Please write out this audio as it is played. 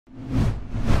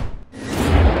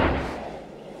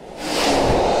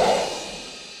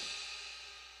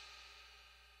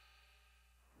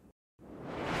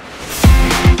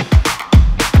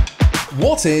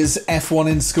What is F1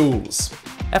 in Schools?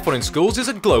 F1 in Schools is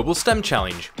a global STEM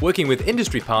challenge, working with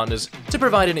industry partners to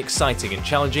provide an exciting and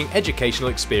challenging educational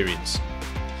experience.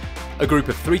 A group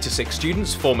of 3 to 6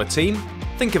 students form a team,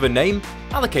 think of a name,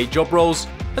 allocate job roles,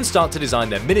 and start to design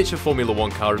their miniature Formula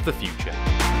One car of the future.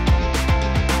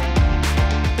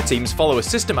 The teams follow a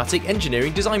systematic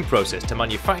engineering design process to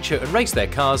manufacture and race their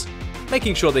cars,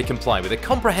 making sure they comply with a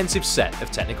comprehensive set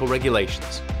of technical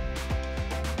regulations.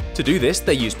 To do this,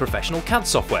 they use professional CAD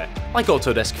software, like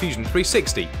Autodesk Fusion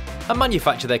 360, and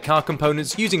manufacture their car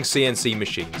components using CNC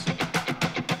machines.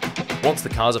 Once the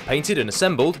cars are painted and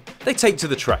assembled, they take to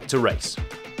the track to race.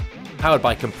 Powered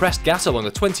by compressed gas along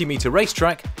a 20-metre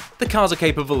racetrack, the cars are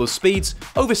capable of speeds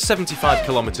over 75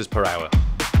 km per hour.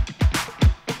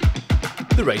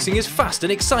 The racing is fast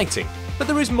and exciting, but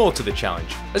there is more to the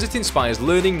challenge, as it inspires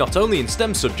learning not only in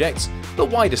STEM subjects, but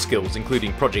wider skills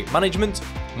including project management,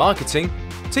 marketing,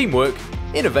 teamwork,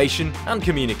 innovation and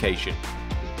communication.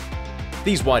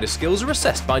 These wider skills are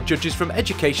assessed by judges from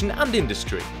education and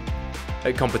industry.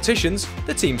 At competitions,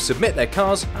 the teams submit their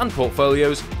cars and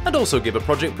portfolios and also give a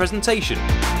project presentation.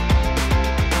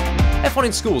 F1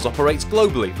 in Schools operates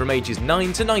globally from ages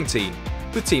 9 to 19,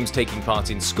 with teams taking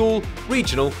part in school,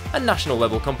 regional and national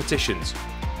level competitions.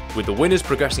 With the winners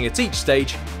progressing at each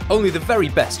stage, only the very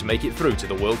best make it through to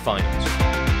the World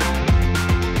Finals.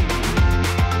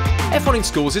 F1 in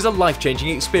Schools is a life-changing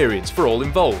experience for all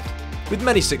involved, with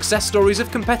many success stories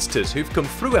of competitors who've come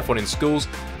through F1 in Schools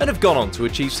and have gone on to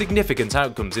achieve significant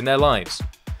outcomes in their lives.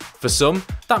 For some,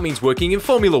 that means working in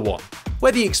Formula One,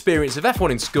 where the experience of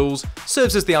F1 in Schools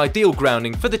serves as the ideal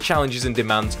grounding for the challenges and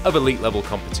demands of elite-level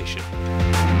competition.